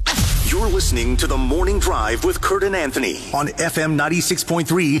You're listening to The Morning Drive with Kurt and Anthony on FM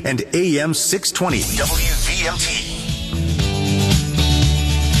 96.3 and AM 620 WVMT.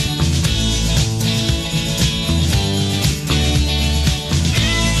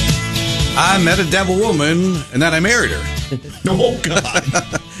 I met a devil woman, and then I married her. Oh,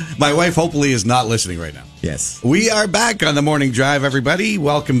 God. My wife hopefully is not listening right now. Yes. We are back on The Morning Drive, everybody.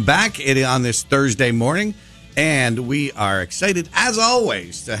 Welcome back on this Thursday morning. And we are excited, as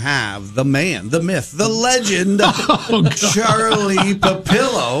always, to have the man, the myth, the legend, Charlie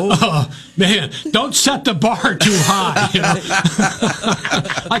Papillo. Oh, man, don't set the bar too high. You know?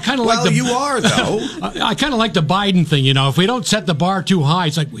 I kind of like you are, though. I kind of like the Biden thing, you know. If we don't set the bar too high,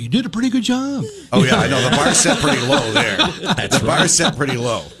 it's like, well, you did a pretty good job. Oh, yeah, I know. The bar's set pretty low there. The bar's set pretty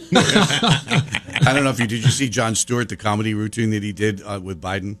low. I don't know if did you see Jon Stewart, the comedy routine that he did with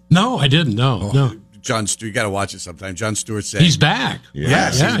Biden? No, I didn't. No. Jon Stewart, you got to watch it sometime. Jon Stewart said he's back.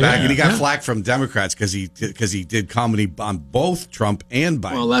 Yes, he's back, and he got flack from Democrats because he did comedy on both Trump and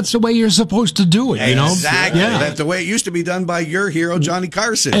Biden. Well, that's the way you're supposed to do it, you know. Exactly. Yeah. That's the way it used to be done by your hero Johnny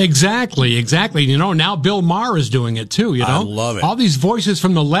Carson. Exactly. You know, now Bill Maher is doing it too. You know, I love it. All these voices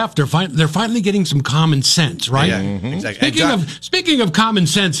from the left are they're finally getting some common sense, right? Yeah, exactly. Speaking of common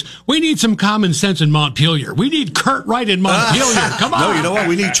sense, we need some common sense in Montpelier. We need Kurt Wright in Montpelier. Come on. No, you know what?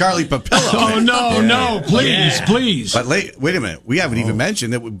 We need Charlie Papillo. Oh no, please. Please. But wait a minute. We haven't even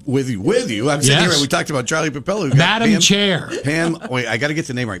mentioned that with you. I'm sitting here and we talked about Charlie Papillo. Madam Chair. Pam, wait, I got to get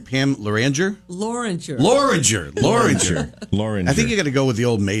the name right. Pam Loranger? Loranger. I think you got to go with the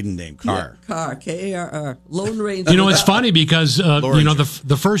old maiden name, Carr. Yeah, Carr, K-A-R-R. Lone Ranger. You know, it's funny because, you know,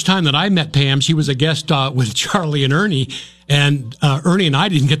 the first time that I met Pam, she was a guest with Charlie and Ernie. And Ernie and I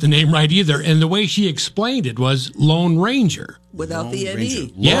didn't get the name right either. And the way she explained it was Lone Ranger. Without the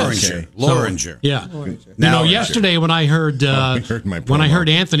N-E. Loranger. Yeah. Now, yesterday when I heard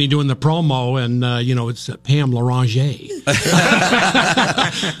Anthony doing the promo, and you know, it's Pam Loranger.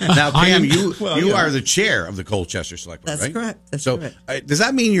 Now, Pam, you are the chair of the Colchester Select Board, right? Correct. That's correct. Does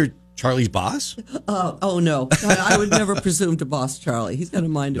that mean you're Charlie's boss? Oh no, I would never presume to boss Charlie. He's got a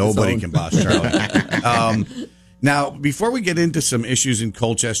mind of his own. Nobody can boss Charlie. Now, before we get into some issues in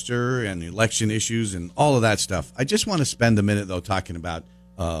Colchester and election issues and all of that stuff, I just want to spend a minute, though, talking about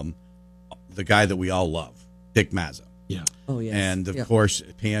the guy that we all love, Dick Mazza. Yeah. Oh, yes. And, of course,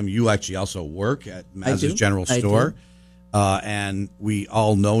 Pam, you actually also work at Mazza's General Store. And we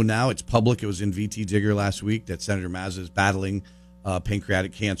all know now, it's public, it was in VT Digger last week, that Senator Mazza is battling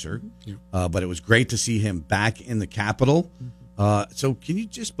pancreatic cancer. But it was great to see him back in the Capitol. So can you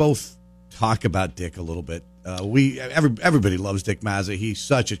just both talk about Dick a little bit? Everybody loves Dick Mazza. He's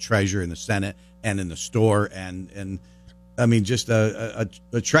such a treasure in the Senate and in the store, and I mean, just a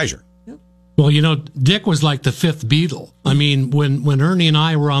treasure. Well, you know, Dick was like the fifth Beatle. I mean, when Ernie and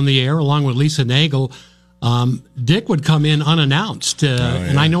I were on the air, along with Lisa Nagel, Dick would come in unannounced,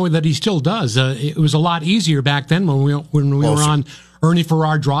 and I know that he still does. It was a lot easier back then when we were on Ernie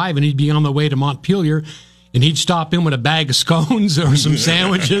Farrar Drive, and he'd be on the way to Montpelier. And he'd stop in with a bag of scones or some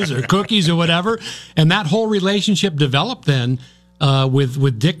sandwiches or cookies or whatever. And that whole relationship developed then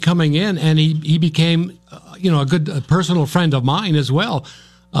with Dick coming in. And he became, a good personal friend of mine as well.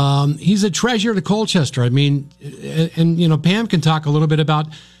 He's a treasure to Colchester. I mean, and Pam can talk a little bit about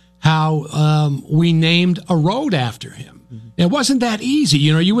how we named a road after him. It wasn't that easy.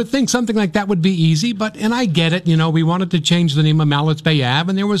 You know, you would think something like that would be easy. And I get it. You know, we wanted to change the name of Mallett's Bay Ave.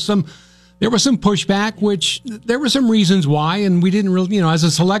 And there was some pushback, which there were some reasons why, and we didn't really, as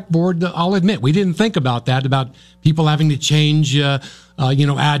a select board, I'll admit, we didn't think about that, about people having to change,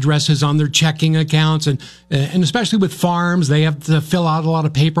 addresses on their checking accounts, and especially with farms, they have to fill out a lot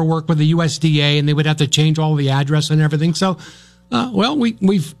of paperwork with the USDA, and they would have to change all the address and everything. So,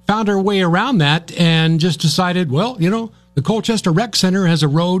 we've found our way around that and just decided, the Colchester Rec Center has a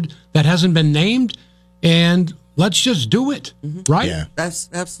road that hasn't been named, and let's just do it, right? Yeah, that's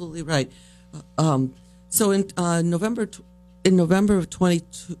absolutely right. So in November of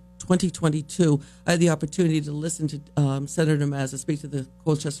 2022, I had the opportunity to listen to Senator Mazza speak to the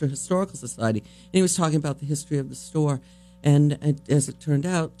Colchester Historical Society, and he was talking about the history of the store. And as it turned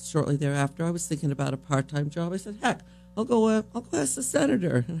out, shortly thereafter, I was thinking about a part-time job. I said, heck, I'll go ask the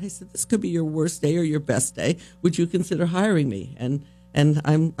senator. And I said, this could be your worst day or your best day. Would you consider hiring me? And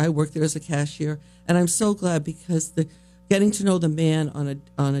I work there as a cashier, and I'm so glad because getting to know the man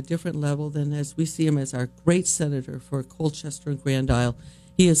on a different level than as we see him as our great senator for Colchester and Grand Isle.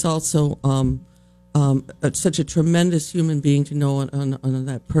 He is also such a tremendous human being to know on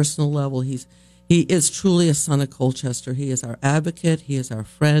that personal level. He's He is truly a son of Colchester. He is our advocate. He is our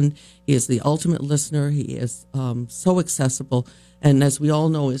friend. He is the ultimate listener. He is so accessible. And as we all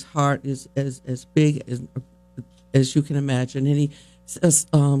know, his heart is as big as you can imagine. And he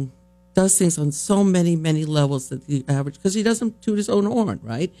does things on so many, many levels that the average, because he doesn't toot his own horn,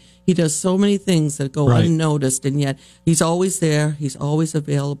 right? He does so many things that go unnoticed, and yet he's always there. He's always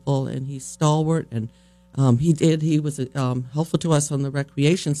available, and he's stalwart. And he was helpful to us on the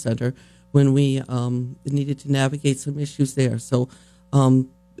recreation center when we needed to navigate some issues there. So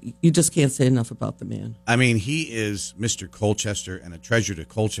you just can't say enough about the man. I mean, he is Mr. Colchester and a treasure to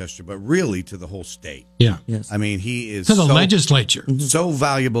Colchester, but really to the whole state. Yeah. Yes. I mean, he is to the legislature. So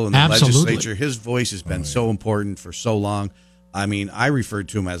valuable in the legislature. His voice has been so important for so long. I mean, I referred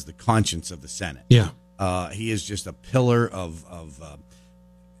to him as the conscience of the Senate. Yeah. He is just a pillar of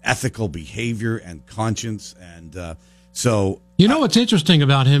ethical behavior and conscience. And so... You know what's interesting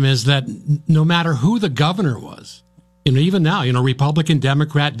about him is that no matter who the governor was, even now, Republican,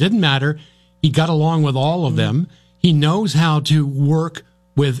 Democrat, didn't matter. He got along with all of them. He knows how to work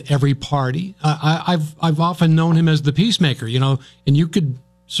with every party. I've often known him as the peacemaker, and you could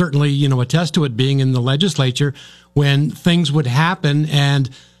certainly, attest to it being in the legislature when things would happen and,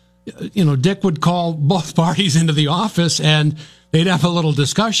 Dick would call both parties into the office and they'd have a little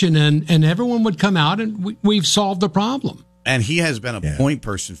discussion and everyone would come out and we've solved the problem. And he has been a point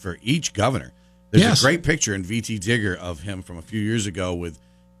person for each governor. There's a great picture in VT Digger of him from a few years ago with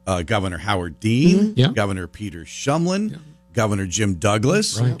Governor Howard Dean, Governor Peter Shumlin, Governor Jim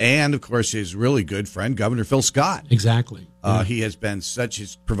Douglas, and, of course, his really good friend, Governor Phil Scott. Exactly. He has been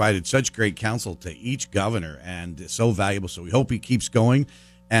has provided such great counsel to each governor and so valuable. So we hope he keeps going.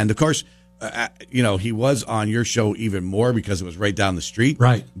 And, of course, he was on your show even more because it was right down the street.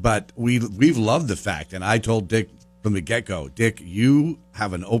 Right. But we've loved the fact, and I told Dick from the get-go, Dick, you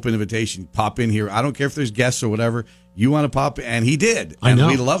have an open invitation. Pop in here. I don't care if there's guests or whatever. You want to pop in? And he did. And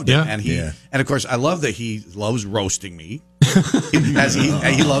we loved it. And and of course, I love that he loves roasting me, as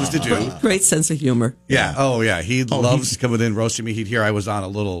he loves to do. Great sense of humor. Yeah. Oh, yeah. He loves coming in roasting me. He'd hear I was on a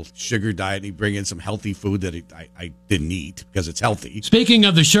little sugar diet, and he'd bring in some healthy food that I didn't eat because it's healthy. Speaking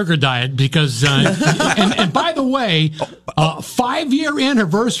of the sugar diet, because and by the way, 5-year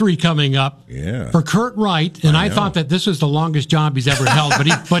anniversary coming up for Kurt Wright, and I thought that this was the longest job he's ever held,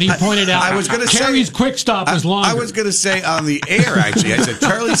 but he pointed out I was going to Carrie's Quick Stop was longer. I was going to say on the air, actually, I said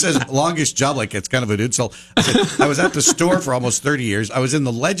Charlie says longest job, like it's kind of an insult. I said I was at the store for almost 30 years. I was in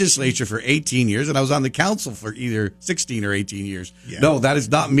the legislature for 18 years, and I was on the council for either 16 or 18 years. Yeah. No, that is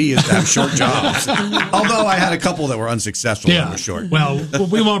not me, is to have short jobs. Although I had a couple that were unsuccessful that were short. Well,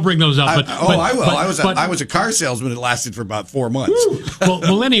 we won't bring those up. I will. I was a car salesman that lasted for about 4 months.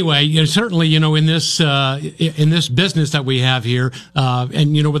 Well, anyway, certainly, in this business that we have here,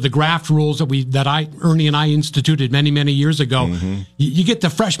 and with the graft rules that Ernie and I instituted many years ago, you get to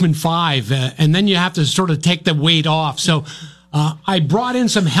freshman 5, and then you have to sort of take the weight off. So I brought in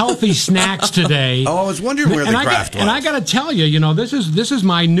some healthy snacks today. I was wondering where the graft was. And I got to tell you, this is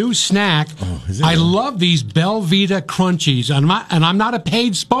my new snack. I love these Belvita Crunchies, and I'm not a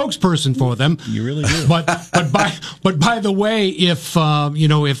paid spokesperson for them. You really do. But by the way, if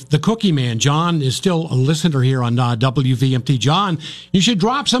the Cookie Man John is still a listener here on WVMT, John, you should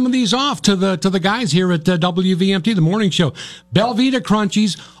drop some of these off to the guys here at WVMT, the morning show. Belvita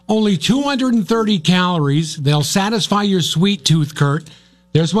Crunchies. Only 230 calories. They'll satisfy your sweet tooth, Kurt.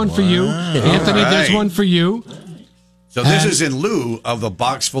 There's one for you. Anthony, there's one for you. So this is in lieu of the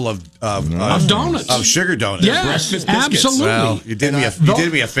box full of donuts. Of sugar donuts. Yes, absolutely. Well, you did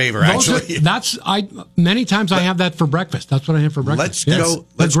me a favor, actually. Many times I have that for breakfast. That's what I have for breakfast.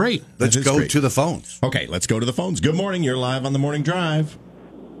 Let's go to the phones. Okay, let's go to the phones. Good morning. You're live on the Morning Drive.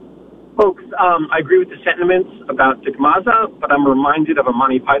 Folks, I agree with the sentiments about Dick Mazza, but I'm reminded of a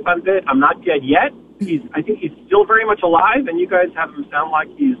Monty Python bit. I'm not dead yet. I think he's still very much alive, and you guys have him sound like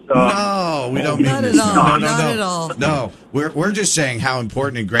he's... No, we don't mean not this. Not at all. No, we're just saying how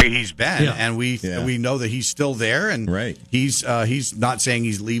important and great he's been, and we know that he's still there, and he's not saying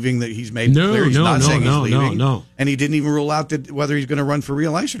he's leaving. That he's made clear he's not saying he's leaving. No. And he didn't even rule out whether he's going to run for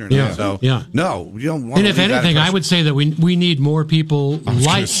re-election or not. Yeah. So no, we don't want. And if anything, I would say that we need more people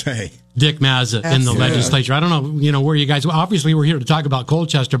like Dick Mazza in the legislature. I don't know, where you guys. Obviously, we're here to talk about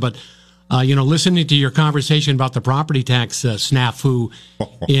Colchester, but. Listening to your conversation about the property tax snafu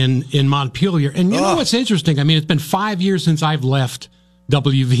in Montpelier. And what's interesting? I mean, it's been 5 years since I've left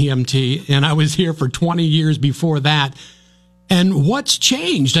WVMT, and I was here for 20 years before that. And what's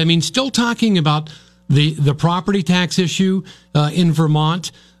changed? I mean, still talking about the property tax issue in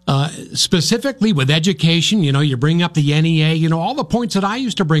Vermont. specifically with education. You bring up the NEA, all the points that I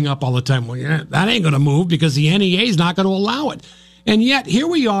used to bring up all the time. Well, that ain't going to move because the NEA is not going to allow it. And yet here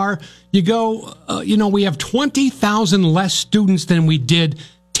we are. You go, we have 20,000 less students than we did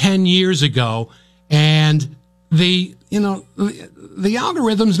 10 years ago. And the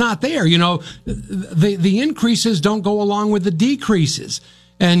algorithm's not there. The increases don't go along with the decreases.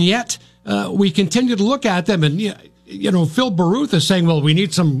 And yet we continue to look at them. And, Phil Baruth is saying, well, we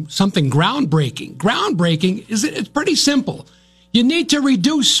need something groundbreaking. Groundbreaking, it's pretty simple. You need to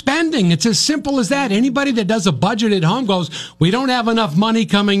reduce spending. It's as simple as that. Anybody that does a budget at home goes, we don't have enough money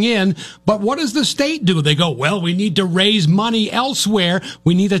coming in. But what does the state do? They go, well, we need to raise money elsewhere.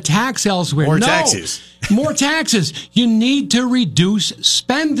 We need a tax elsewhere. More taxes. More taxes. You need to reduce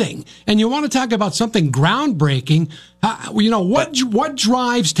spending. And you want to talk about something groundbreaking. What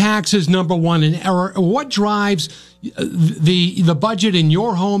drives taxes, number one, or what drives the budget in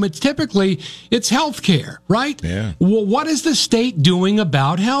your home? It's health care, right? Yeah. Well, what is the state doing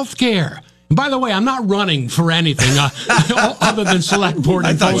about health care? And by the way, I'm not running for anything other than select board.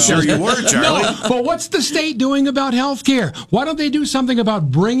 I thought sure you were, Charlie. No, but what's the state doing about health care? Why don't they do something about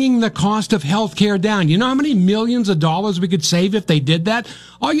bringing the cost of health care down? You know how many millions of dollars we could save if they did that?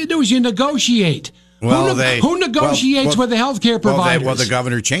 All you do is you negotiate. Well, who negotiates with the healthcare providers? Well, the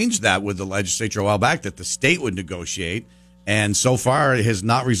governor changed that with the legislature a while back, that the state would negotiate, and so far it has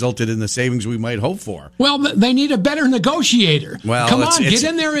not resulted in the savings we might hope for. Well, they need a better negotiator. Well, come on, get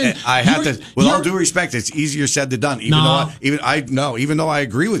in there. With all due respect, it's easier said than done. Even though I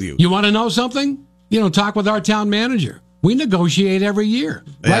agree with you. You want to know something? Talk with our town manager. We negotiate every year,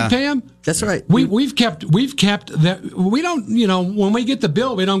 right, Pam? That's right. We've kept that. We don't, when we get the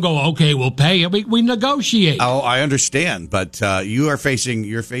bill, we don't go, okay, we'll pay it. We negotiate. Oh, I understand, but you're facing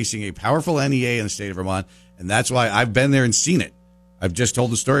a powerful NEA in the state of Vermont, and that's why I've been there and seen it. I've just told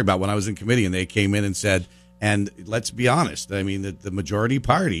the story about when I was in committee, and they came in and said, and let's be honest, I mean, the majority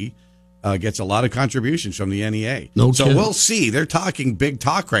party gets a lot of contributions from the NEA. So we'll see. They're talking big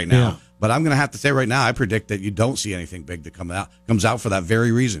talk right now. Yeah. But I'm going to have to say right now, I predict that you don't see anything big that comes out for that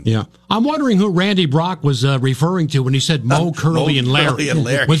very reason. Yeah. I'm wondering who Randy Brock was referring to when he said Moe, Curly, and Larry.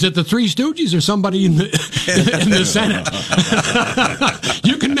 Was it the Three Stooges or somebody in the Senate?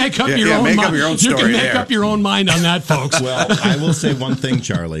 You can make up your own mind. You can make up your own mind on that, folks. Well, I will say one thing,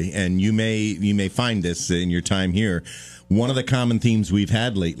 Charlie, and you may find this in your time here. One of the common themes we've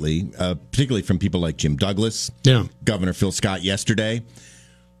had lately, particularly from people like Jim Douglas, Governor Phil Scott yesterday,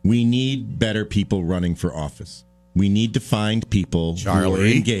 we need better people running for office. We need to find people who are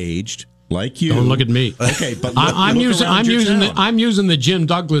engaged, like you. Don't look at me. Okay, but I'm using the Jim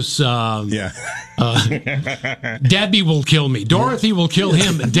Douglas. Debbie will kill me. Dorothy will kill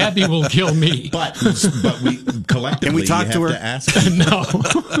him, and Debbie will kill me. But we collectively can we talk to her? To ask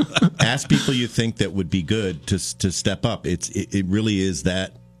ask people you think that would be good to step up. It really is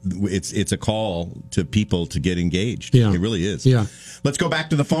that. It's a call to people to get engaged. Yeah. It really is. Yeah. Let's go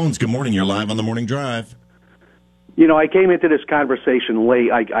back to the phones. Good morning. You're live on the Morning Drive. I came into this conversation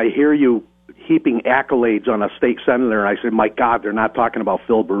late. I hear you heaping accolades on a state senator, and I said, my God, they're not talking about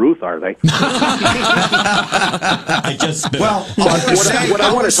Phil Baruth, are they? What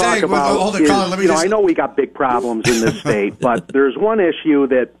I want to talk about is, I know we got big problems in this state, but there's one issue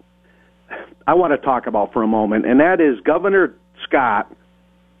that I want to talk about for a moment, and that is Governor Scott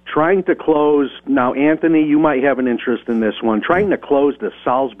trying to close, now Anthony, you might have an interest in this one, trying to close the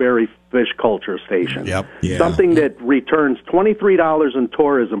Salisbury Fish Culture Station. Yep. Yeah. Something that returns $23 in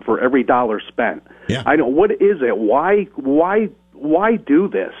tourism for every dollar spent. Yeah. I know, what is it? Why do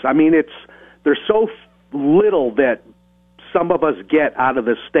this? I mean, there's so little that some of us get out of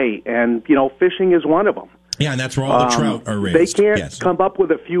the state, and, fishing is one of them. Yeah, and that's where all the trout are raised. They can't come up with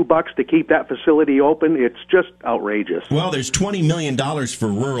a few bucks to keep that facility open. It's just outrageous. Well, there's $20 million for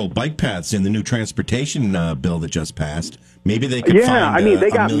rural bike paths in the new transportation bill that just passed. Maybe they could find they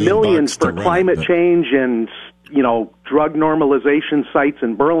got millions for climate change and, drug normalization sites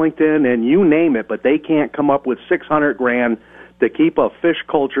in Burlington and you name it, but they can't come up with $600,000 to keep a fish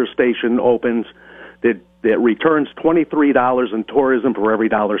culture station open that returns $23 in tourism for every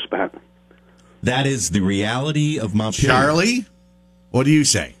dollar spent. That is the reality of Montpelier. Charlie, what do you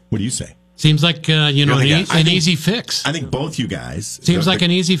say? What do you say? Seems like an easy fix. I think both you guys. Seems like an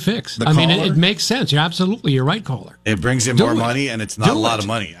easy fix. I mean, it makes sense. You're right, caller. It brings in more money, and it's not a lot of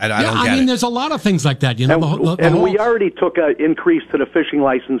money. I don't get it. There's a lot of things like that. We already took an increase to the fishing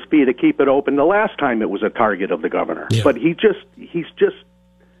license fee to keep it open the last time it was a target of the governor. Yeah. But he's just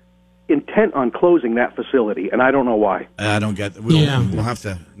intent on closing that facility, and I don't know why. I don't get it. We'll have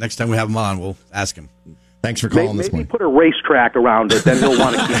to, next time we have him on, we'll ask him. Thanks for calling this morning. Maybe put a racetrack around it, then he'll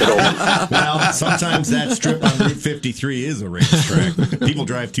want to keep it open. Well, sometimes that strip on Route 53 is a racetrack. People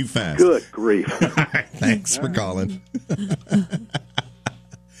drive too fast. Good grief. Thanks for calling.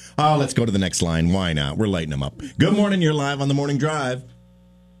 Oh, let's go to the next line. Why not? We're lighting them up. Good morning. You're live on the Morning Drive.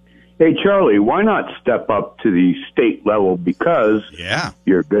 Hey, Charlie, why not step up to the state level? Because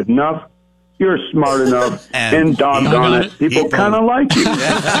you're good enough, you're smart enough, and doggone it, people kind of like you.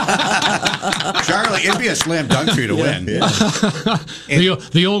 Charlie, it'd be a slam dunk for you to win.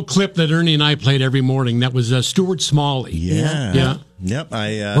 The old clip that Ernie and I played every morning, that was Stuart Smalley. Yeah. Yep.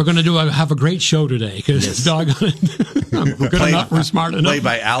 We're going to have a great show today because doggone it, we're good enough, we're smart enough. Played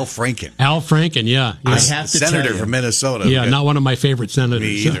by Al Franken. Al Franken, yeah. I have to Senator from Minnesota. Yeah, not one of my favorite senators.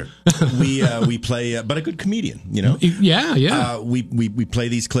 Me either. We play, but a good comedian, you know. Yeah. We play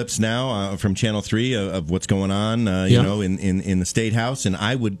these clips now from Channel 3 of what's going on, you know, in the State House, and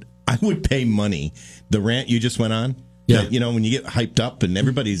I would pay money. The rant you just went on. Yeah. You know, when you get hyped up and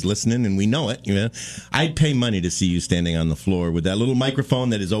everybody's listening and we know it, you know, I'd pay money to see you standing on the floor with that little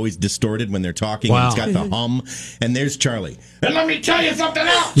microphone that is always distorted when they're talking. And it's got the hum. And there's Charlie. And let me tell you something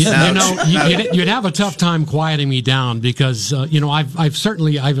else. You know, you'd have a tough time quieting me down because, you know, I've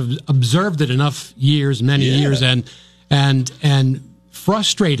observed it enough years, many years, and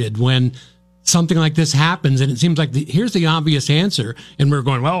frustrated when something like this happens, and it seems like here's the obvious answer, and we're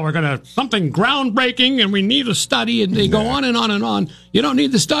going, well, we're going to something groundbreaking, and we need a study, and they go on and on and on. You don't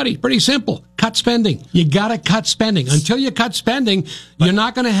need the study. Pretty simple. Cut spending. You got to cut spending. Until you cut spending, you're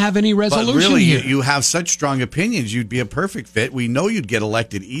not going to have any resolution. But really, here. You have such strong opinions. You'd be a perfect fit. We know you'd get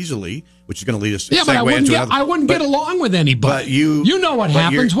elected easily, which is going to lead us. Yeah, but I wouldn't get along with anybody. But you know what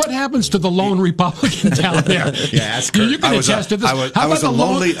happens. What happens to the lone Republican down there? Ask her. You can attest to this. I was a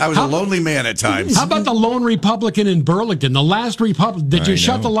lonely man at times. How about the lone Republican in Burlington? The last Republican. Did you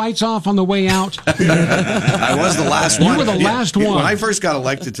shut the lights off on the way out? I was the last one. You were the last one. When I first got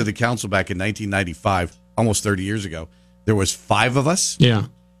elected to the council back in 1995, almost 30 years ago, there was 5 of us. Yeah.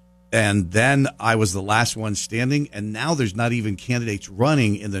 And then I was the last one standing, and now there's not even candidates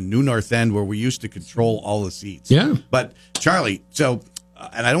running in the New North End where we used to control all the seats. Yeah. But, Charlie,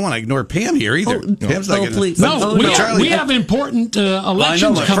 and I don't want to ignore Pam here either. Pam's not please. We have important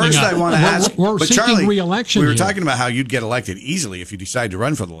elections coming up. I want to ask, we're seeking Charlie, re-election. We were talking about how you'd get elected easily if you decide to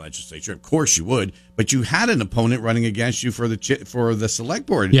run for the legislature. Of course you would, but you had an opponent running against you for the select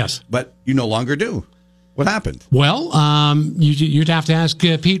board. Yes, but you no longer do. What happened? Well, you'd have to ask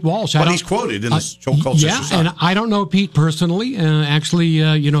Pete Walsh. But he's quoted in the Colchester Sun. And I don't know Pete personally. Actually,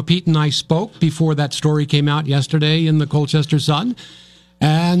 Pete and I spoke before that story came out yesterday in the Colchester Sun.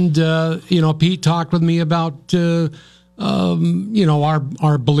 And, Pete talked with me about,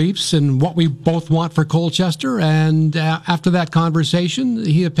 our beliefs and what we both want for Colchester. And after that conversation,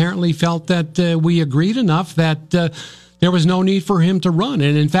 he apparently felt that we agreed enough that there was no need for him to run.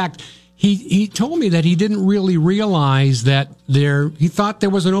 And in fact, he told me that he didn't really realize that he thought there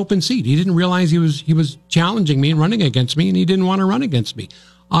was an open seat. He didn't realize he was challenging me and running against me, and he didn't want to run against me.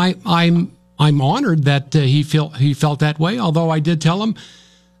 I'm honored that he felt that way, although I did tell him,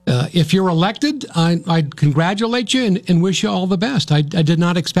 if you're elected, I'd congratulate you and wish you all the best. I did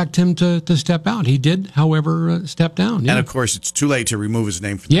not expect him to step out. He did, however, step down. Yeah. And, of course, it's too late to remove his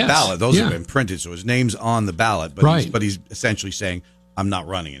name from the ballot. Those have been printed, so his name's on the ballot. But he's essentially saying, I'm not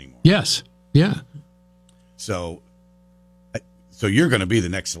running anymore. Yes, yeah. So you're going to be the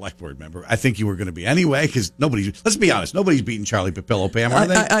next select board member. I think you were going to be anyway, because let's be honest, nobody's beating Charlie Papillo, Pam, are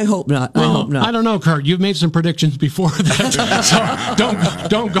they? I hope not. Well, I hope not. I don't know, Kurt. You've made some predictions before that, so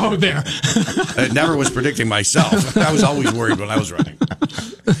don't go there. I never was predicting myself. I was always worried when I was running.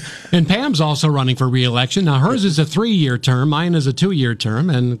 And Pam's also running for re-election. Now, hers is a 3-year term. Mine is a 2-year term.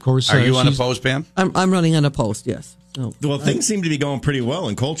 And, of course... Are you unopposed, Pam? I'm running unopposed, yes. So, well, things seem to be going pretty well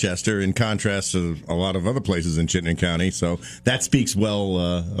in Colchester in contrast to a lot of other places in Chittenden County. So that speaks well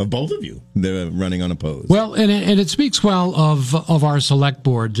of both of you. They're running unopposed. Well, and it speaks well of our select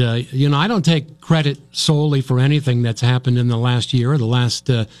board. I don't take credit solely for anything that's happened in the last year,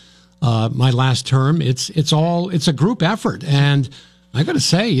 my last term. It's a group effort, and I got to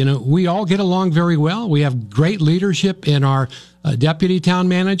say, we all get along very well. We have great leadership in our deputy town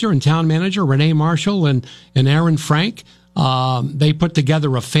manager and town manager, Renee Marshall and Aaron Frank. They put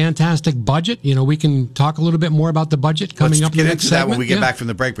together a fantastic budget. We can talk a little bit more about the budget coming up. Let's get into that when we get back from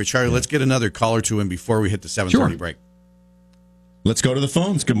the break. But Charlie, let's get another caller to him before we hit the 7:30 break. Let's go to the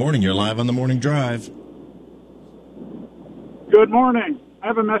phones. Good morning. You're live on the Morning Drive. Good morning. I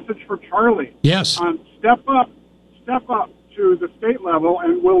have a message for Charlie. Yes. Step up to the state level,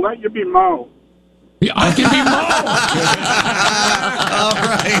 and we'll let you be Mo. Yeah, I can be Mo. All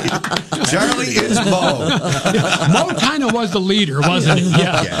right. Charlie is Mo. Mo kind of was the leader, wasn't it?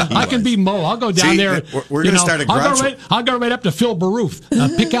 Yeah, I can be Mo. I'll go down there. We're going to start a groundswell. I'll go right up to Phil Baruth.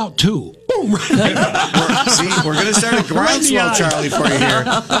 Pick out 2. Boom. We're going to start a groundswell, Charlie, for you here.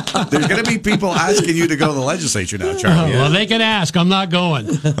 There's going to be people asking you to go to the legislature now, Charlie. Well, they can ask. I'm not going.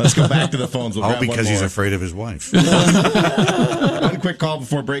 Let's go back to the phones. All because he's afraid of his wife. One quick call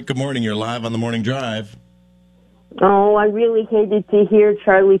before break. Good morning. You're live on the Morning Drive. Oh, I really hated to hear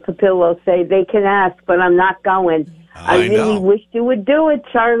Charlie Papillo say they can ask, but I'm not going. I really wish you would do it,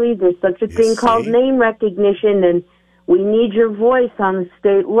 Charlie. There's such a thing called name recognition, and we need your voice on the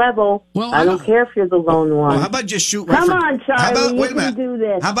state level. Well, I don't care if you're the lone one. Well, how about just shoot right on, Charlie. Wait a minute. Do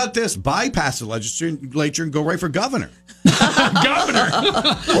this. How about this? Bypass the legislature and go right for governor. Governor.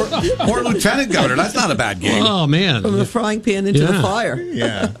 or lieutenant governor. That's not a bad game. Oh, man. From the frying pan into the fire.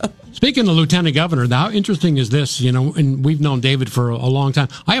 Yeah. Speaking of lieutenant governor, how interesting is this? And we've known David for a long time.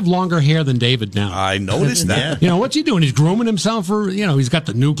 I have longer hair than David now. I noticed that. What's he doing? He's grooming himself for, he's got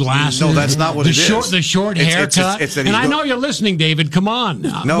the new glasses. No, that's not what it is. The short haircut. And I know you're listening, David. Come on.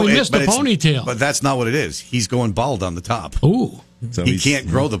 No, we missed the ponytail. But that's not what it is. He's going bald on the top. Ooh. So he can't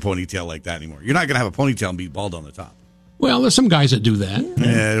grow the ponytail like that anymore. You're not going to have a ponytail and be bald on the top. Well, there's some guys that do that.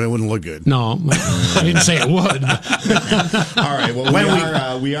 Yeah, it wouldn't look good. No, I didn't say it would. All right,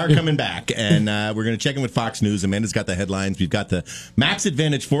 well, we are coming back, and we're going to check in with Fox News. Amanda's got the headlines. We've got the Max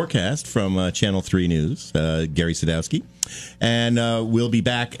Advantage forecast from Channel 3 News, Gary Sadowski. And we'll be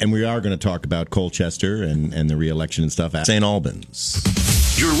back, and we are going to talk about Colchester and the re-election and stuff at St. Albans.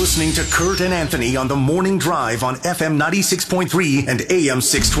 You're listening to Kurt and Anthony on the Morning Drive on FM 96.3 and AM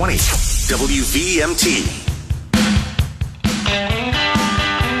 620. WVMT.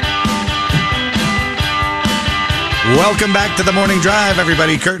 Welcome back to the Morning Drive,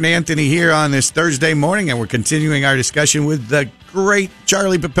 everybody. Kurt and Anthony here on this Thursday morning, and we're continuing our discussion with the great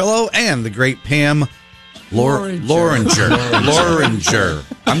Charlie Papillo and the great Pam Loranger.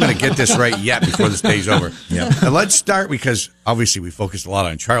 I'm going to get this right yet before this day's over. Yep. And let's start, because obviously we focused a lot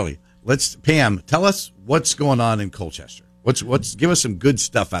on Charlie. Pam, tell us what's going on in Colchester. Give us some good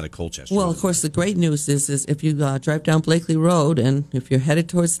stuff out of Colchester. Well, of course, the great news is if you drive down Blakely Road and if you're headed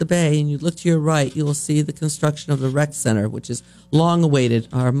towards the bay and you look to your right, you will see the construction of the rec center, which is long awaited,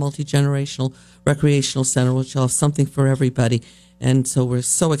 our multi-generational recreational center, which will have something for everybody. And so we're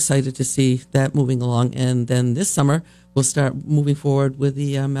so excited to see that moving along. And then this summer, we'll start moving forward with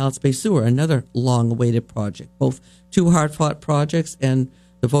the Mallets Bay Sewer, another long awaited project, both 2 hard-fought projects, and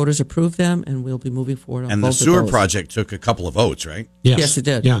the voters approved them, and we'll be moving forward on both of those. And the sewer project took a couple of votes, right? Yes, it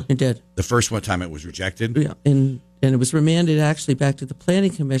did. Yeah. It did. The first one time it was rejected? Yeah, and it was remanded actually back to the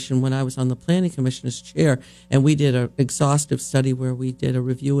Planning Commission when I was on the Planning Commission as chair, and we did an exhaustive study where we did a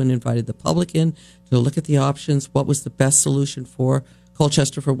review and invited the public in to look at the options, what was the best solution for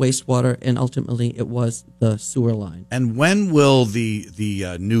Colchester for wastewater, and ultimately it was the sewer line. And when will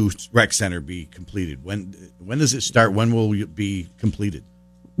the new rec center be completed? When does it start? When will it be completed?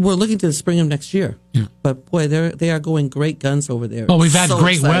 We're looking to the spring of next year. Yeah. But, boy, they are going great guns over there. Well, we've had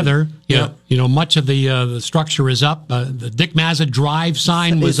great weather. Yeah. Much of the structure is up. The Dick Mazza Drive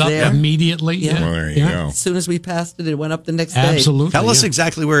sign was up immediately. Yeah. Well, there you go. As soon as we passed it, it went up the next day. Absolutely. Tell us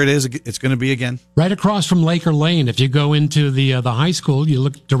exactly where it is. It's going to be again. Right across from Laker Lane. If you go into the high school, you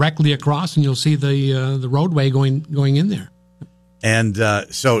look directly across and you'll see the roadway going in there. And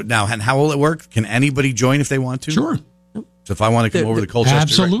so now, and how will it work? Can anybody join if they want to? Sure. So if I want to come over to Colchester,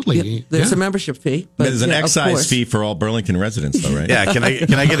 absolutely, there's a membership fee. But there's an excise fee for all Burlington residents, though, right? Yeah, can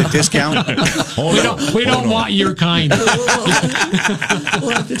I get a discount? we don't want your kind. We'll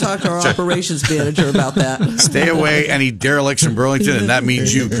have to talk to our operations manager about that. Stay away, any derelicts from Burlington, and that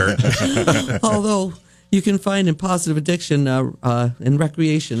means you, Kurt. Although you can find in positive addiction and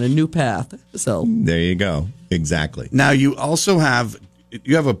recreation a new path. So there you go. Exactly. Now you also have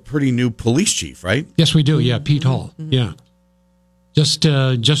a pretty new police chief, right? Yes, we do. Yeah, Pete Hall. Mm-hmm. Yeah. Just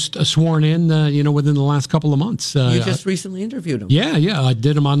sworn in, within the last couple of months. You just recently interviewed him. Yeah, I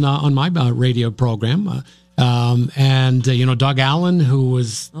did him on my radio program, and Doug Allen, who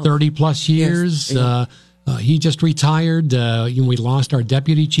was 30 plus years, yes. He just retired. We lost our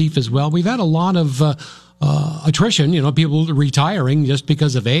deputy chief as well. We've had a lot of attrition. People retiring just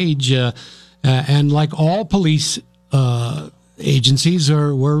because of age, and like all police agencies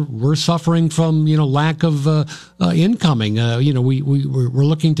we're suffering from lack of incoming. We're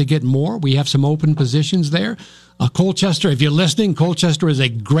looking to get more. We have some open positions there. Colchester, if you're listening, Colchester is a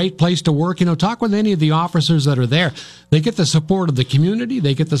great place to work. Talk with any of the officers that are there. They get the support of the community.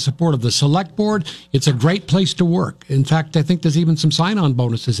 They get the support of the select board. It's a great place to work. In fact, I think there's even some sign-on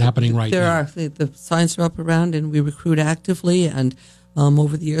bonuses happening right now. There are. The signs are up around, and we recruit actively. And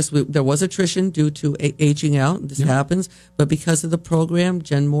over the years, there was attrition due to aging out. This happens. But because of the program,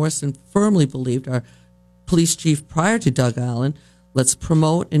 Jen Morrison firmly believed, our police chief prior to Doug Allen, let's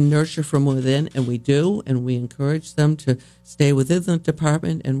promote and nurture from within, and we do, and we encourage them to stay within the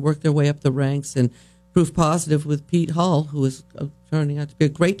department and work their way up the ranks, and proof positive with Pete Hull, who is turning out to be a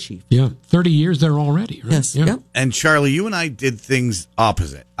great chief. Yeah, 30 years there already, right? Yes, yeah. And Charlie, you and I did things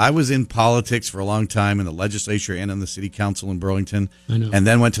opposite. I was in politics for a long time in the legislature and in the city council in Burlington, and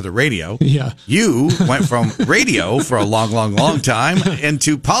then went to the radio. Yeah. You went from radio for a long time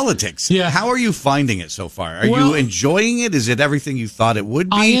into politics. Yeah. How are you finding it so far? Are you enjoying it? Is it everything you thought it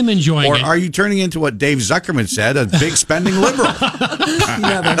would be? I am enjoying it. Or are you turning into what Dave Zuckerman said, a big spending liberal?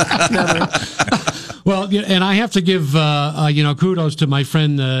 Never. Well, and I have to give kudos to my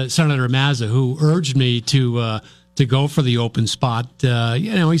friend Senator Mazza, who urged me to go for the open spot.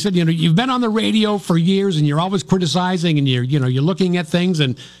 He said, you've been on the radio for years, and you're always criticizing, and you're looking at things,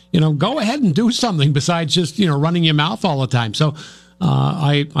 and go ahead and do something besides just running your mouth all the time. So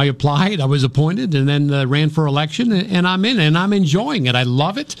I applied, I was appointed, and then ran for election, and I'm in, and I'm enjoying it. I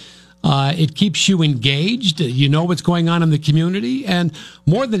love it. It keeps you engaged. You know what's going on in the community, and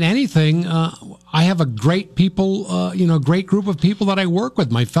more than anything, I have a great great group of people that I work with,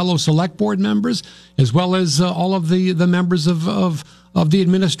 my fellow select board members, as well as all of the members of the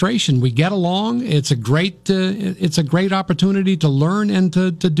administration. We get along. It's a great opportunity to learn and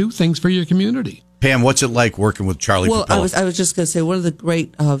to do things for your community. Pam, what's it like working with Charlie Papillo? Well, I was just going to say, one of the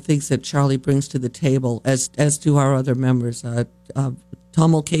great things that Charlie brings to the table, as do our other members,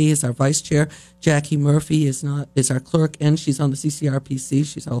 Tom Mulcahy is our vice chair. Jackie Murphy is our clerk, and she's on the CCRPC.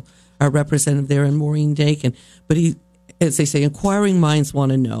 She's our representative there, and Maureen Dakin. But as they say, inquiring minds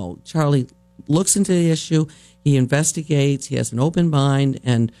want to know. Charlie looks into the issue. He investigates. He has an open mind,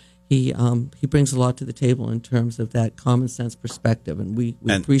 and he brings a lot to the table in terms of that common sense perspective, and we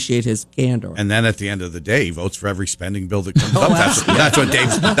appreciate his candor. And then at the end of the day, he votes for every spending bill that comes up. That's what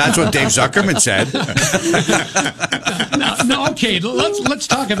Dave Zuckerman said. Okay. Let's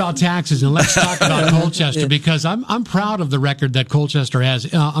talk about taxes, and let's talk about Colchester, because I'm proud of the record that Colchester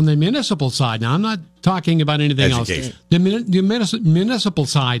has on the municipal side. Now, I'm not talking about anything else. The municipal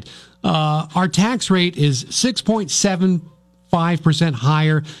side, our tax rate is 6.75%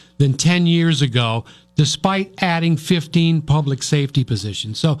 higher than 10 years ago, despite adding 15 public safety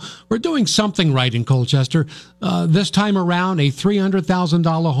positions. So we're doing something right in Colchester. This time around, a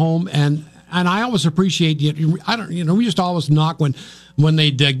 $300,000 home, and I always appreciate we used to always knock when they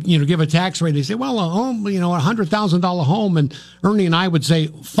give a tax rate. They say, well, a home, $100,000 home, and Ernie and I would say,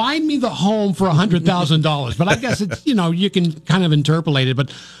 find me the home for $100,000. But I guess it's you can kind of interpolate it. But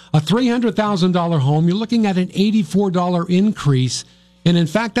a $300,000 home, you're looking at an $84 increase. And in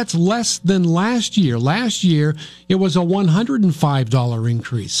fact, that's less than last year. Last year, it was a $105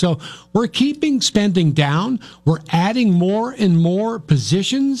 increase. So we're keeping spending down. We're adding more and more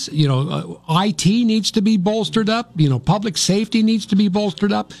positions. IT needs to be bolstered up. Public safety needs to be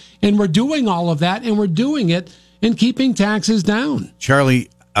bolstered up. And we're doing all of that, and we're doing it and keeping taxes down.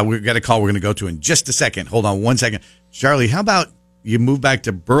 Charlie, we've got a call we're going to go to in just a second. Hold on one second. Charlie, how about you move back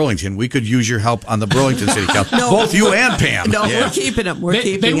to Burlington? We could use your help on the Burlington City Council. No, both you and Pam. No, we're keeping them.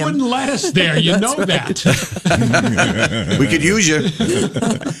 They wouldn't let us there. You know that. We could use you.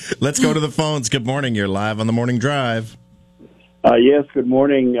 Let's go to the phones. Good morning. You're live on the Morning Drive. Yes, good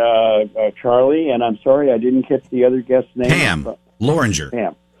morning, Charlie. And I'm sorry I didn't catch the other guest's name. Pam Loranger.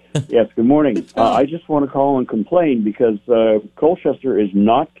 Pam. Yes, good morning. I just want to call and complain because Colchester is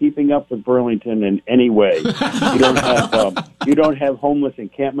not keeping up with Burlington in any way. You don't have homeless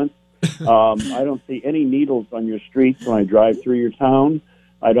encampments. I don't see any needles on your streets when I drive through your town.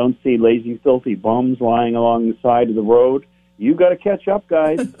 I don't see lazy, filthy bums lying along the side of the road. You got to catch up,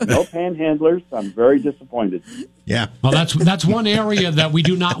 guys. No panhandlers. I'm very disappointed. Yeah. Well, that's one area that we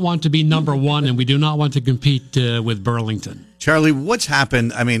do not want to be number one, and we do not want to compete with Burlington. Charlie, what's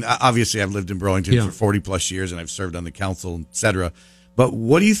happened? I mean, obviously, I've lived in Burlington for 40-plus years, and I've served on the council, et cetera. But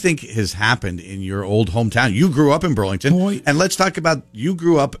what do you think has happened in your old hometown? You grew up in Burlington. And let's talk about, you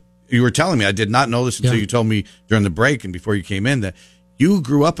grew up, you were telling me, I did not know this until you told me during the break and before you came in, that you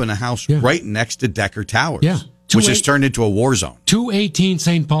grew up in a house right next to Decker Towers. Yeah. which has turned into a war zone. 218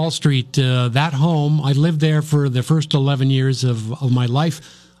 St. Paul Street, that home, I lived there for the first 11 years of my life.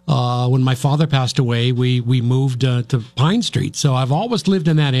 When my father passed away, we moved to Pine Street. So I've always lived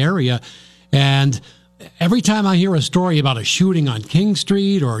in that area. And every time I hear a story about a shooting on King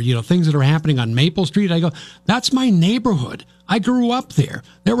Street or, things that are happening on Maple Street, I go, that's my neighborhood. I grew up there.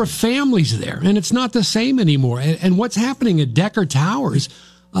 There were families there, and it's not the same anymore. And what's happening at Decker Towers,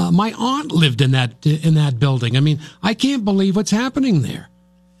 my aunt lived in that building. I mean, I can't believe what's happening there.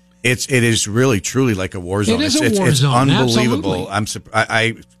 It is really truly like a war zone. It is a war zone. It's unbelievable. Absolutely.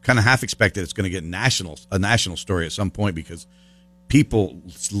 I kind of half expected it's going to get a national story at some point, because people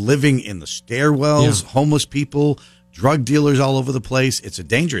living in the stairwells, homeless people, drug dealers all over the place. It's a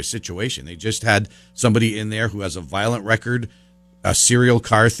dangerous situation. They just had somebody in there who has a violent record, a serial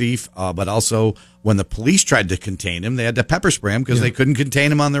car thief, but also when the police tried to contain him, they had to pepper spray him because they couldn't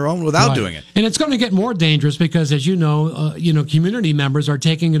contain him on their own without doing it. And it's going to get more dangerous because, as you know, community members are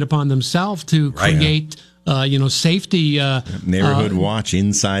taking it upon themselves to create, safety. Neighborhood watch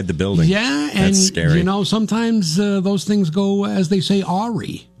inside the building. Yeah, that's and scary. Sometimes those things go, as they say,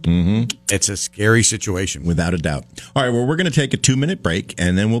 awry. Mm-hmm. It's a scary situation. Without a doubt. All right, well, we're going to take a 2-minute break,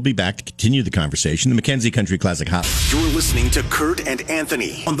 and then we'll be back to continue the conversation. The Mackenzie Country Classic Hot. You're listening to Kurt and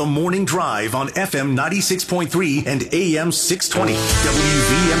Anthony on the Morning Drive on FM 96.3 and AM 620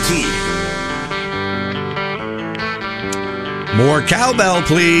 WVMT. More cowbell,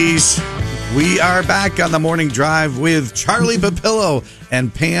 please. We are back on the Morning Drive with Charlie Papillo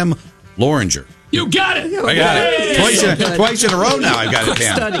and Pam Loranger. You got it. I got it. Twice in a row now. I've got it,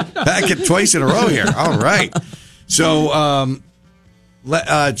 Pam. Back at twice in a row here. All right. So,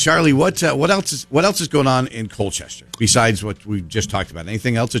 Charlie, what else is going on in Colchester besides what we just talked about?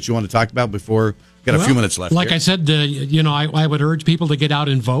 Anything else that you want to talk about before? Got a few minutes left. Like here. I said, I would urge people to get out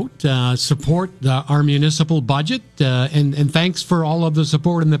and vote, support our municipal budget, and thanks for all of the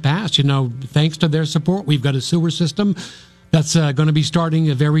support in the past. Thanks to their support, we've got a sewer system that's going to be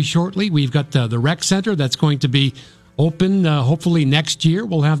starting very shortly. We've got the rec center that's going to be open hopefully next year.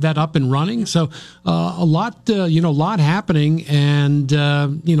 We'll have that up and running. So a lot happening, and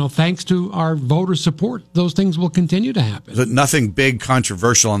thanks to our voter support, those things will continue to happen. But nothing big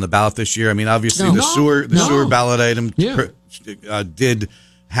controversial on the ballot this year. I mean, obviously the sewer ballot item did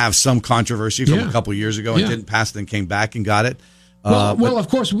have some controversy from a couple of years ago. It didn't pass, then came back and got it. Well, of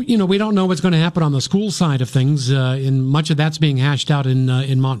course, we don't know what's going to happen on the school side of things, and much of that's being hashed out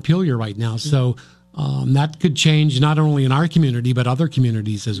in Montpelier right now. So that could change not only in our community but other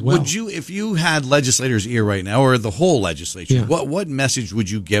communities as well. Would you, if you had legislators' ear right now, or the whole legislature, what message would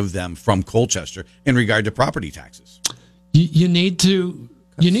you give them from Colchester in regard to property taxes? You need to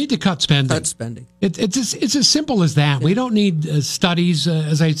cut spending. Cut spending. It's as simple as that. We don't need studies,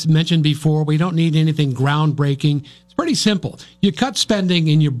 as I mentioned before. We don't need anything groundbreaking. It's pretty simple. You cut spending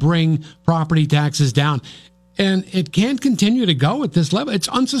and you bring property taxes down. And it can't continue to go at this level. It's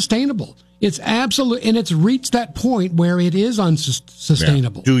unsustainable. It's absolute, and it's reached that point where it is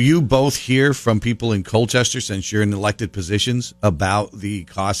unsustainable. Do you both hear from people in Colchester, since you're in elected positions, about the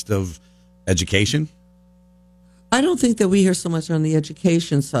cost of education? I don't think that we hear so much on the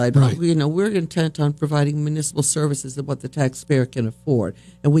education side. Right. We're intent on providing municipal services that what the taxpayer can afford,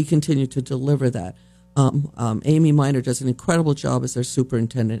 and we continue to deliver that. Amy Miner does an incredible job as our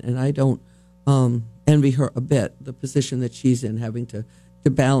superintendent, and I don't envy her a bit, the position that she's in, having to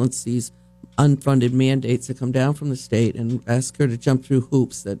balance these unfunded mandates that come down from the state and ask her to jump through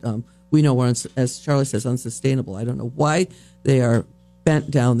hoops that we know are, as Charlie says, unsustainable. I don't know why they are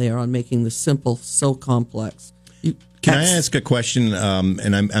bent down there on making the simple so complex. Can I ask a question?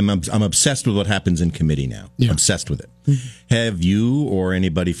 And I'm obsessed with what happens in committee now. Yeah. Obsessed with it. Mm-hmm. Have you or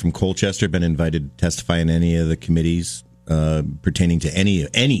anybody from Colchester been invited to testify in any of the committees pertaining to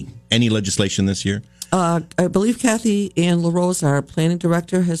any legislation this year? I believe Kathy Ann LaRose, our planning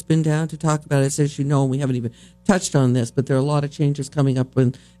director, has been down to talk about it. As you know, we haven't even touched on this, but there are a lot of changes coming up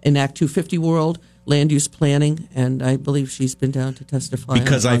in Act 250 world, land use planning, and I believe she's been down to testify.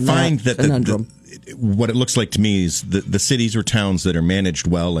 Because I find that what it looks like to me is the cities or towns that are managed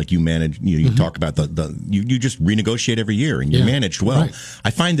well, like you manage, you talk about you just renegotiate every year and you're managed well. Right.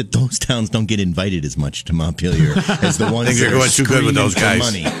 I find that those towns don't get invited as much to Montpelier as the ones that are going too good with those guys.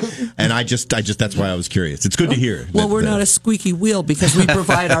 Money. And I just that's why I was curious. It's good to hear. Well, we're not a squeaky wheel because we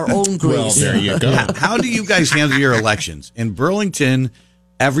provide our own grease. Well, there you go. How do you guys handle your elections in Burlington?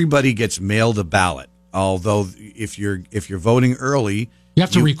 Everybody gets mailed a ballot. Although if you're voting early, you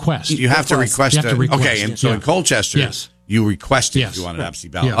have to request. You have to request. Okay, and so in Colchester, you request it if you want an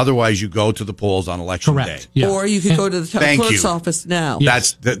absentee ballot. Yeah. Otherwise, you go to the polls on election day. Yeah. Or you could go to the town clerk's office now.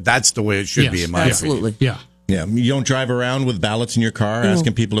 Yes. That's the way it should be, in my opinion. Absolutely. Yeah. Yeah, you don't drive around with ballots in your car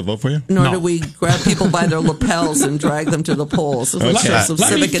asking people to vote for you? Nor do we grab people by their lapels and drag them to the polls. Okay.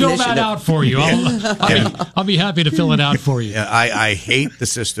 Let me fill that out for you. I'll be happy to fill it out for you. Yeah, I hate the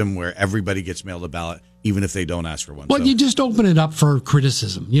system where everybody gets mailed a ballot, even if they don't ask for one. Well, you just open it up for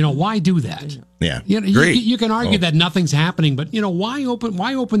criticism. Why do that? Yeah, you can argue that nothing's happening, but why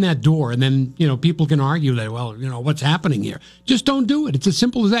open that door? And then people can argue that what's happening here? Just don't do it. It's as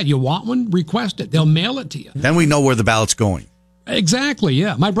simple as that. You want one, request it. They'll mail it to you. Then we know where the ballot's going. Exactly.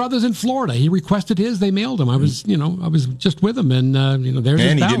 Yeah, my brother's in Florida. He requested his. They mailed him. I was just with him, and there's his ballot.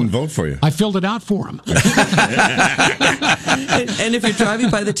 And he didn't vote for you. I filled it out for him. and if you're driving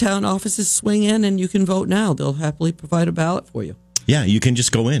by the town offices, swing in and you can vote now. They'll happily provide a ballot for you. Yeah, you can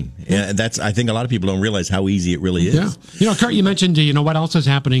just go in. Yeah, I think a lot of people don't realize how easy it really is. Yeah. Kurt, you mentioned, what else is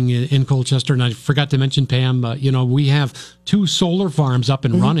happening in Colchester, and I forgot to mention, Pam, we have 2 solar farms up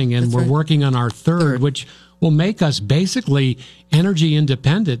and running, and we're working on our third, which will make us basically energy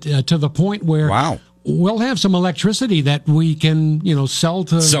independent to the point where we'll have some electricity that we can, sell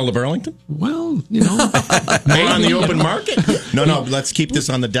to Burlington? Well, maybe on the open market. No, let's keep this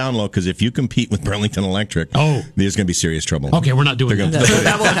on the down low, because if you compete with Burlington Electric, there's going to be serious trouble. Okay, we're not doing that.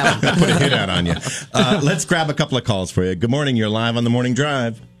 That won't happen. Put a hit out on you. Let's grab a couple of calls for you. Good morning. You're live on the Morning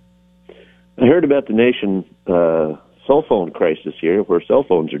Drive. I heard about the nation cell phone crisis here, where cell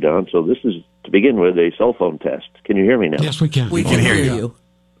phones are down. So this is, to begin with, a cell phone test. Can you hear me now? Yes, we can. We can hear you.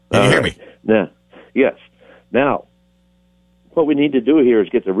 Can you hear me? Yes. Now, what we need to do here is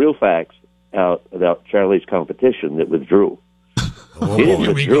get the real facts out about Charlie's competition that withdrew. He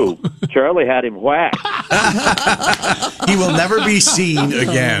didn't withdraw. Charlie had him whacked. He will never be seen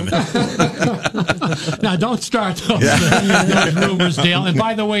again. Now, don't start those rumors, Dale. And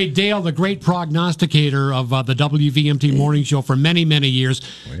by the way, Dale, the great prognosticator of the WVMT morning show for many, many years.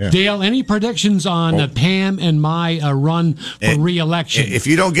 Dale, any predictions on Pam and my run for re-election? If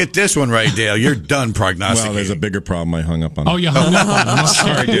you don't get this one right, Dale, you're done prognosticating. Well, there's a bigger problem. I hung up on. Oh, you hung up on him.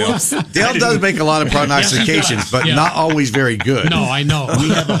 Sorry, Dale. Dale does make a lot of prognostications, but not always very good. No, I know. We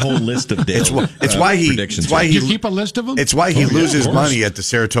have a whole list of Dale's predictions. It's why you keep a list of them? It's why he loses money at the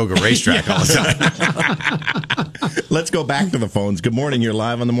Saratoga racetrack all the time. Let's go back to the phones. Good morning. You're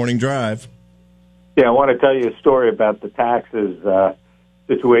live on the Morning Drive. Yeah, I want to tell you a story about the taxes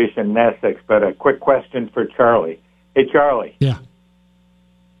situation in Essex, but a quick question for Charlie. Hey, Charlie. Yeah.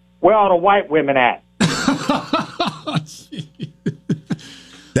 Where are the white women at?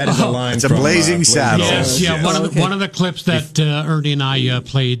 That is a line. It's a Blazing Saddles. Yes, one of the clips that Ernie and I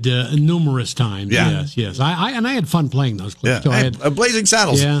played numerous times. Yeah. Yes. I had fun playing those clips. Yeah. Blazing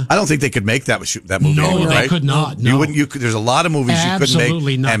Saddles. Yeah. I don't think they could make that movie. No, anymore, they right? could not. No. You wouldn't. There's a lot of movies you couldn't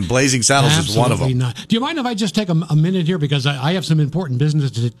make, not. And Blazing Saddles is one of them. Not. Do you mind if I just take a minute here, because I have some important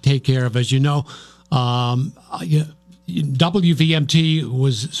business to take care of, as you know. WVMT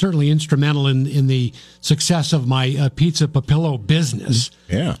was certainly instrumental in the success of my Pizza Papillo business.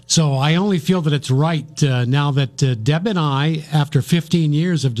 Yeah. So I only feel that it's right now that Deb and I, after 15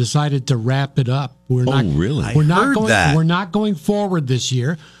 years, have decided to wrap it up. We're not going forward this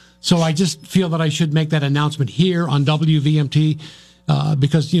year. So I just feel that I should make that announcement here on WVMT.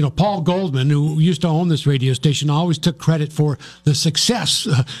 Because, Paul Goldman, who used to own this radio station, always took credit for the success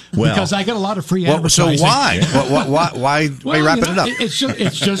because I got a lot of free advertising. So why? Why wrapping it up?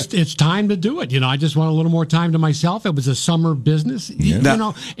 It's time to do it. I just want a little more time to myself. It was a summer business.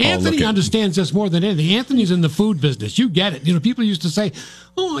 Yeah. Anthony understands this more than anything. Anthony's in the food business. You get it. People used to say,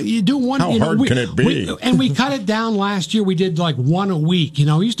 oh, you do one. How hard can it be? And we cut it down last year. We did like one a week. We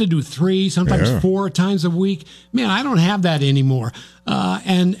used to do 3, sometimes 4 times a week. Man, I don't have that anymore.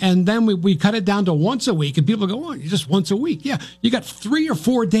 And then we cut it down to once a week, and people go, oh, just once a week. Yeah, you got 3 or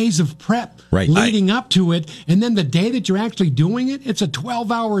 4 days of prep leading up to it, and then the day that you're actually doing it, it's a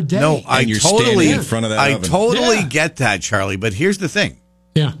 12-hour day. No, I totally in front of that oven. Totally get that, Charlie. But here's the thing.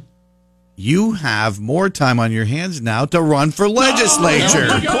 Yeah. You have more time on your hands now to run for legislature.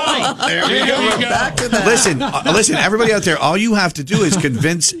 There we go. Back to that. Listen, everybody out there, all you have to do is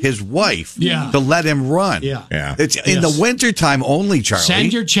convince his wife to let him run. Yeah. It's in the wintertime only, Charlie.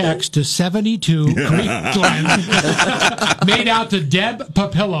 Send your checks to 72 Creek Glen, made out to Deb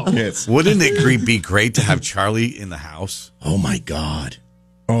Papillo. Yes. Wouldn't it be great to have Charlie in the house? Oh, my God.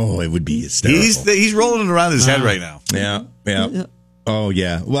 Oh, it would be hysterical. He's rolling it around his head right now. Yeah. Oh,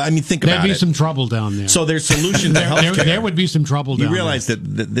 yeah. Well, I mean, think about it. There'd be some trouble down there. So their solution to healthcare. There would be some trouble down there. You realize that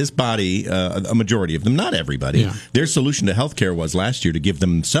this body, a majority of them, not everybody, their solution to healthcare was last year to give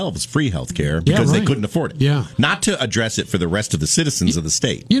themselves free healthcare because they couldn't afford it. Yeah. Not to address it for the rest of the citizens of the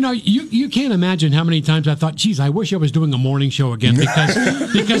state. You know, you can't imagine how many times I thought, geez, I wish I was doing a morning show again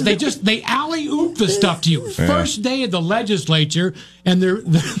because they alley-oop the stuff to you. First day of the legislature, and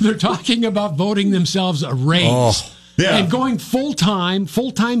they're talking about voting themselves a raise. Oh. Yeah. And going full-time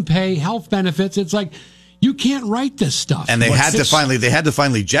pay, health benefits. It's like, you can't write this stuff. And they had to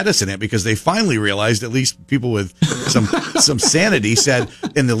finally jettison it because they finally realized, at least people with some sanity said,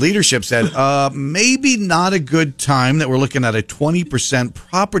 in the leadership said, maybe not a good time that we're looking at a 20%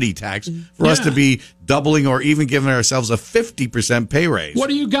 property tax for us to be doubling or even giving ourselves a 50% pay raise. What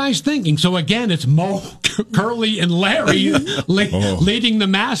are you guys thinking? So again, it's Mo, Curly, and Larry leading the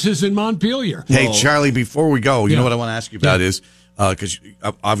masses in Montpelier. Hey, Charlie, before we go, you know what I want to ask you about is, because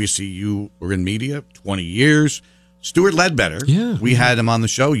obviously you were in media 20 years. Stuart Ledbetter, we had him on the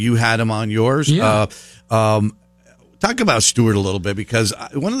show. You had him on yours. Yeah. Talk about Stuart a little bit, because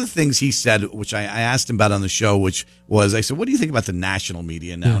one of the things he said, which I asked him about on the show, which was, I said, what do you think about the national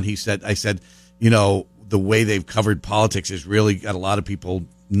media now? And I said, you know, the way they've covered politics has really got a lot of people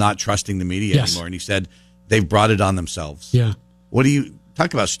not trusting the media anymore. And he said they've brought it on themselves. Yeah. What do you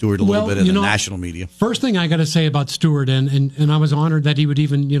talk about Stuart a little bit in the national media? First thing I got to say about Stuart, and I was honored that he would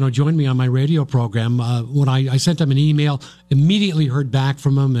even join me on my radio program. When I sent him an email, immediately heard back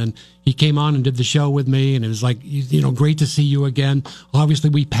from him, and he came on and did the show with me, and it was like, great to see you again.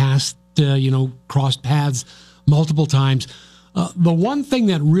 Obviously, we passed, crossed paths multiple times. The one thing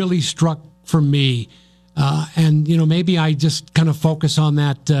that really struck for me, and maybe I just kind of focus on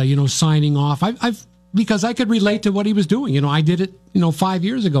that, signing off. Because I could relate to what he was doing. I did it, 5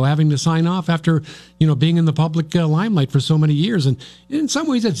 years ago, having to sign off after, being in the public limelight for so many years. And in some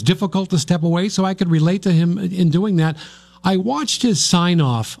ways, it's difficult to step away. So I could relate to him in doing that. I watched his sign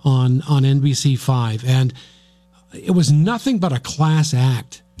off on NBC5, and it was nothing but a class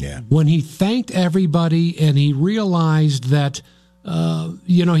act. Yeah. When he thanked everybody and he realized that,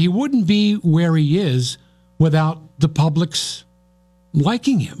 he wouldn't be where he is without the public's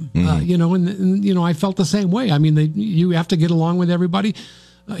liking him, and I felt the same way. I mean, you have to get along with everybody.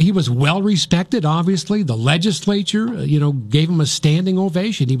 He was well respected, obviously. The legislature, gave him a standing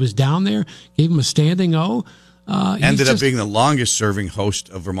ovation. He was down there, gave him a standing O. Ended up being the longest serving host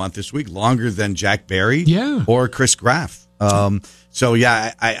of Vermont This Week, longer than Jack Barry or Chris Graff. So,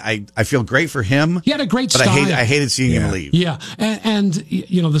 I feel great for him. He had a great style. But I hated seeing him leave. Yeah. And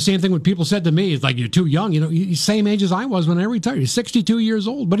the same thing when people said to me, it's like, you're too young. He's the same age as I was when I retired. He's 62 years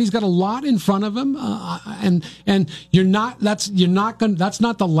old, but he's got a lot in front of him. And that's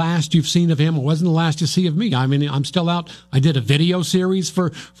not the last you've seen of him. It wasn't the last you see of me. I mean, I'm still out. I did a video series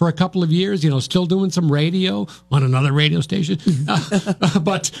for a couple of years, still doing some radio on another radio station.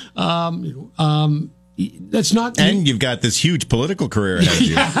 But that's not. And you've got this huge political career ahead of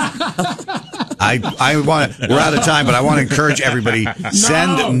you. We're out of time, but I want to encourage everybody,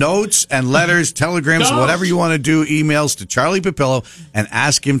 send notes and letters, telegrams, whatever you want to do, emails to Charlie Papillo and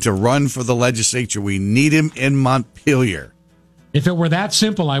ask him to run for the legislature. We need him in Montpelier. If it were that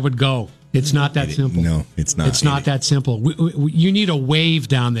simple, I would go. It's not that simple. No, it's not. It's not that simple. You need a wave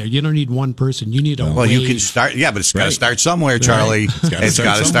down there. You don't need one person. You need a wave. Well, you can start. Yeah, but it's got to start somewhere, Charlie. It's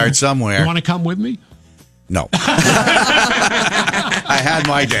got to start somewhere. You want to come with me? No. I had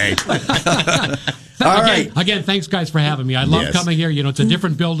my day. All right. Again, thanks, guys, for having me. I love coming here. It's a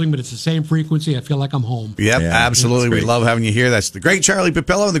different building, but it's the same frequency. I feel like I'm home. Yep, absolutely. We love having you here. That's the great Charlie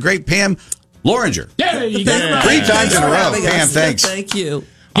Papillo and the great Pam Loranger. Yay! 3 times in a row. Pam, thanks. Thank you.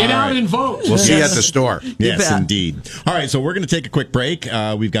 Get out and vote. We'll see you at the store. Yes, indeed. All right, so we're going to take a quick break.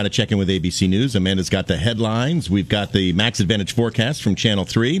 We've got to check in with ABC News. Amanda's got the headlines. We've got the Max Advantage forecast from Channel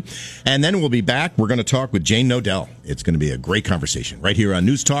 3. And then we'll be back. We're going to talk with Jane Nodell. It's going to be a great conversation right here on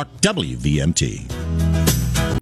News Talk WVMT.